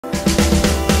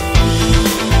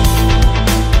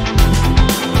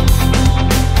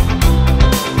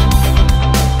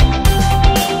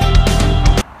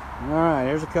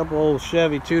couple old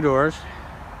Chevy two-doors.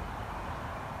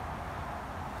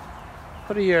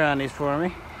 Put a year on these for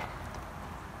me.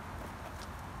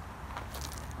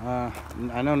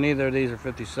 I know neither of these are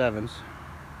 57s.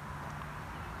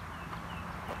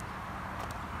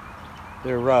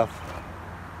 They're rough.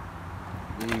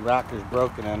 The rocker's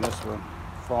broken on this one,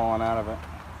 falling out of it.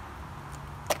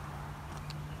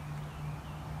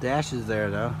 Dash is there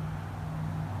though.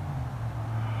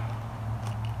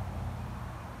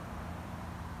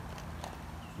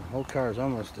 The whole car is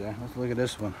almost there. Let's look at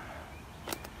this one.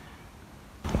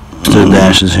 Still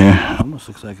dashes here. Almost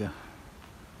looks like a...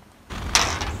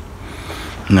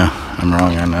 No, I'm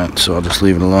wrong on that, so I'll just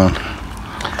leave it alone.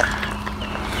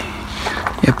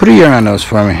 Yeah, put a year on those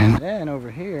for me. And then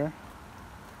over here,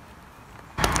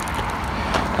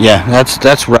 yeah,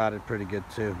 that's rotted pretty good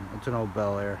too. It's an old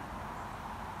Bel Air.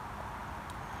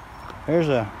 Here's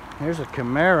a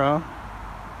Camaro.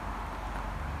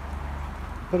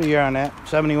 Put a year on that.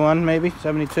 71 maybe,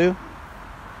 72.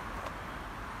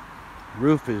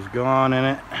 Roof is gone in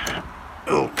it.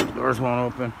 Oh, doors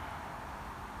won't open.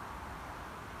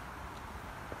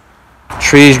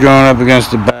 Trees growing up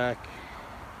against the back.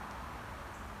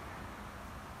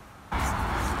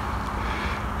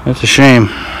 That's a shame.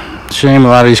 Shame a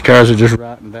lot of these cars are just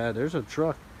rotten bad. There's a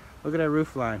truck. Look at that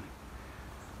roof line.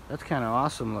 That's kind of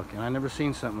awesome looking. I've never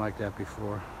seen something like that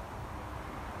before.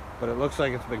 But it looks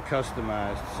like it's been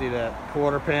customized. See that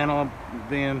quarter panel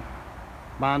being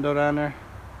bondoed on there?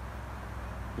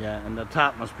 Yeah, and the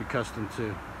top must be custom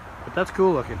too. But that's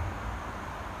cool looking.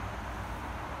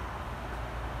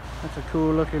 That's a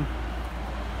cool looking.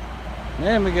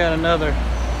 Then we got another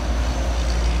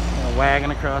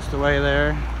wagon across the way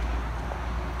there.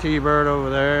 T-Bird over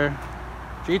there.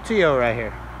 GTO right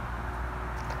here.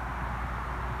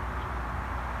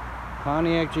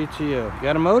 Pontiac GTO.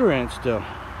 Got a motor in it still.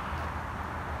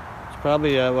 It's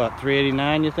probably what,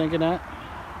 389 you thinking that?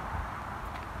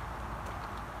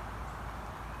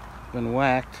 Been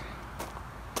whacked.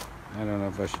 I don't know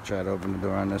if I should try to open the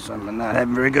door on this. I'm not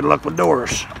having very good luck with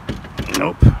doors.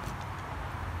 Nope. I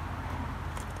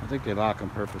think they lock them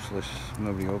purposely.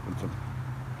 Nobody opens them.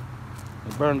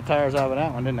 They burned the tires out of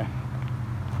that one, didn't they?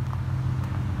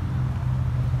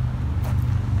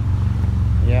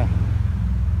 Yeah.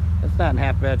 It's not in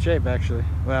half bad shape, actually.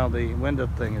 Well, the window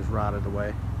thing is rotted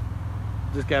away.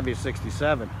 Just gotta be a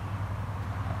 67.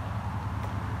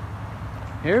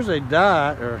 Here's a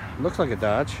Dodge, or looks like a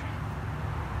Dodge.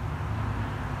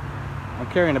 I'm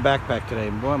carrying a backpack today,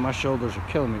 and boy, my shoulders are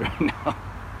killing me right now.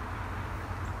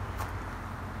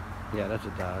 Yeah, that's a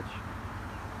Dodge.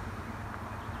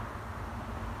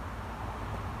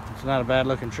 It's not a bad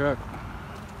looking truck.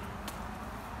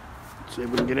 Let's see if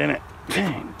we can get in it.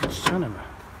 Dang, son of a...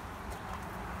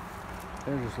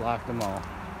 They just locked them all.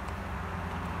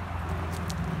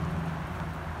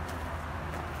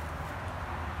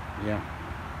 Yeah.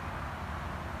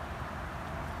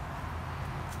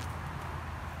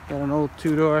 Got an old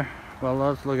two-door. Well,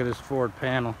 let's look at this Ford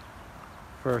panel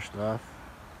first off.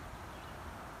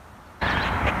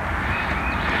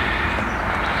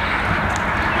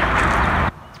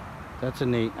 That's a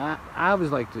neat. I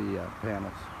always like the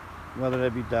panels. Whether they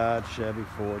be Dodge, Chevy,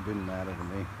 Ford, didn't matter to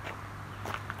me.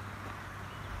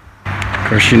 Of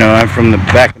course, you know, I'm from the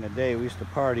back in the day. We used to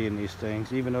party in these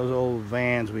things. Even those old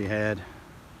vans we had.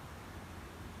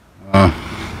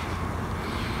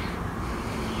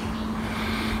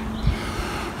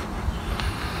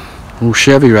 Old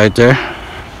Chevy right there.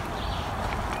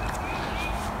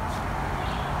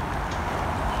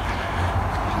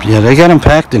 Yeah, they got them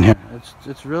packed in here.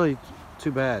 It's really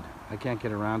too bad. I can't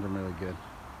get around them really good.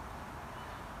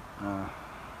 Let's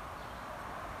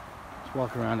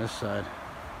walk around this side.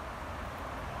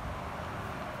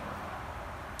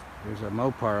 There's a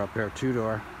Mopar up there,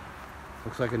 two-door.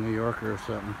 Looks like a New Yorker or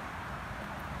something.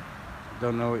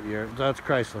 Don't know what year. That's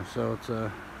Chrysler, so it's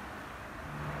a...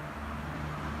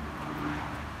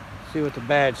 See what the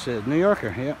badge says. New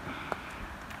Yorker, yep.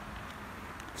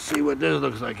 See what this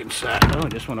looks like inside. Oh,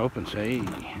 this one opens. Hey,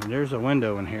 and there's a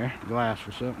window in here. Glass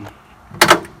or something.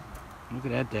 Look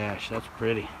at that dash. That's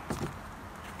pretty.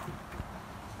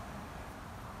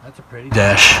 That's a pretty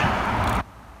dash.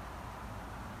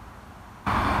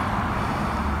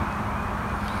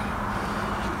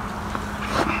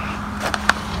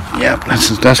 Yep,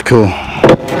 that's cool.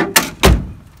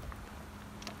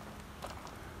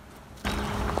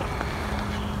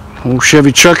 Old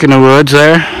Chevy truck in the woods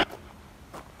there.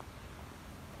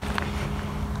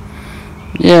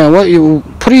 Yeah, what you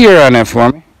put a year on that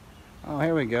for me? Oh,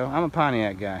 here we go. I'm a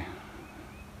Pontiac guy.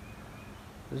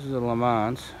 This is a Le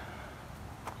Mans.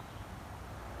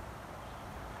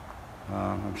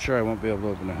 I'm sure I won't be able to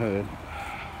open the hood.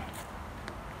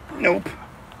 Nope.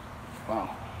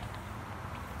 Wow.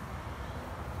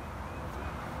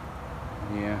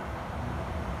 Yeah.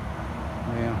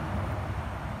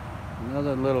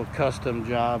 Another little custom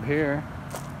job here.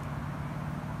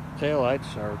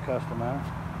 Taillights are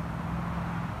customized.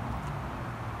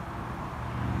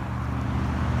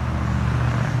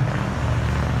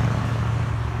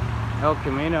 El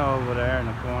Camino over there in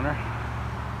the corner.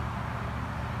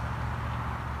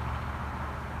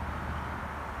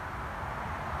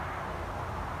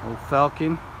 Old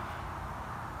Falcon.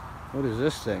 What is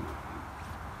this thing?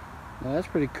 Now that's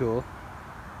pretty cool.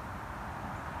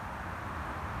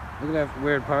 Look at that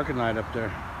weird parking light up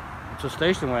there. It's a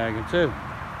station wagon too.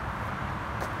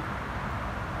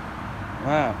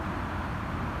 Wow.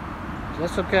 Is that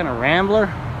some kind of Rambler?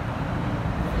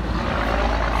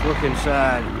 Let's look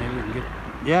inside. Maybe we can get...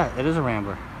 Yeah, it is a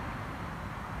Rambler.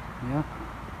 Yeah.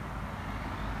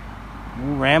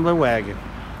 New Rambler wagon.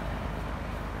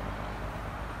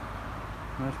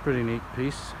 That's a pretty neat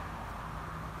piece.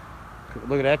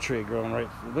 Look at that tree growing right.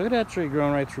 Look at that tree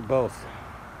growing right through both.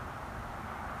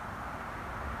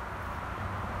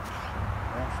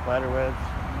 Yeah, spider webs.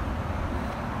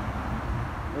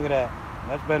 Look at that.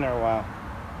 That's been there a while.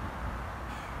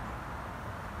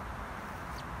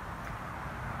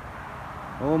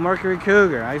 Old Mercury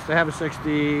Cougar. I used to have a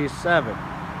 67.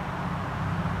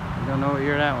 I don't know what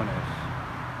year that one is.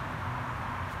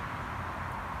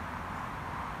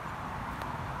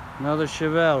 Another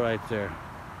Chevelle right there.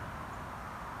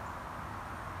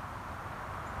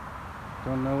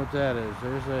 Don't know what that is.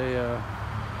 There's a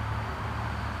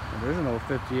there's an old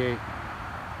 58.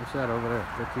 What's that over there?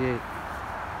 58.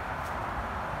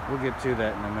 We'll get to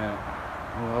that in a minute.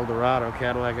 Oh, Eldorado,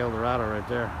 Cadillac Eldorado right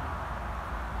there.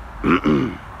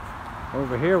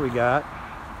 Over here we got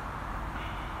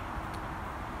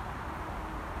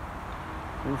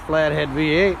a flathead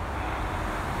V8.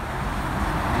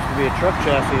 Used to be a truck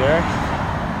chassis there.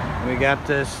 And we got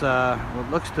this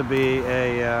what looks to be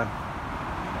a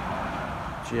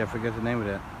gee, I forget the name of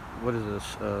that. What is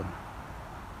this?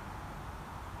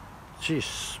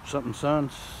 Geez, something sun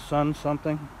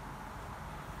something.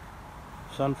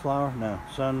 Sunflower? No,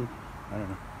 sun. I don't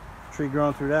know. Tree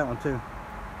growing through that one too.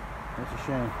 That's a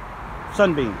shame.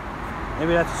 Sunbeam.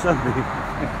 Maybe that's a sunbeam.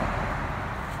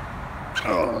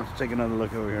 Oh, let's take another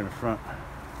look over here in the front.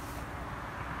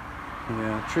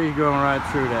 Yeah, tree growing right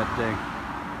through that thing.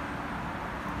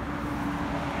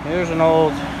 Here's an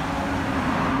old,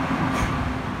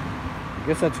 I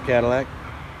guess that's a Cadillac.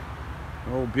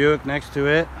 Old Buick next to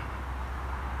it.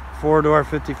 4-door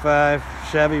 55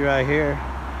 Chevy right here.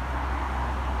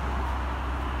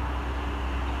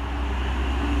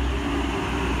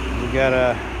 We got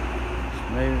a,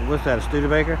 maybe, what's that, a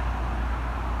Studebaker?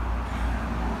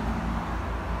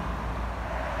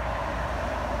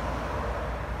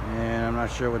 And I'm not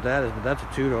sure what that is, but that's a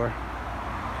 2-door.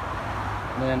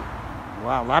 And then,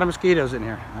 wow, a lot of mosquitoes in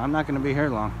here. I'm not going to be here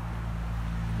long.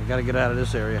 I got to get out of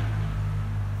this area.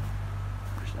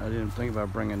 I didn't think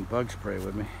about bringing bug spray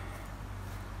with me.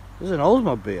 This is an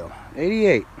Oldsmobile,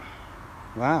 88.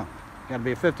 Wow, got to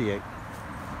be a 58.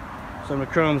 Some of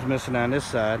the chrome's missing on this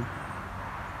side.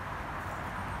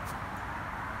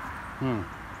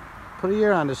 Put a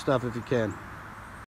year on this stuff if you can.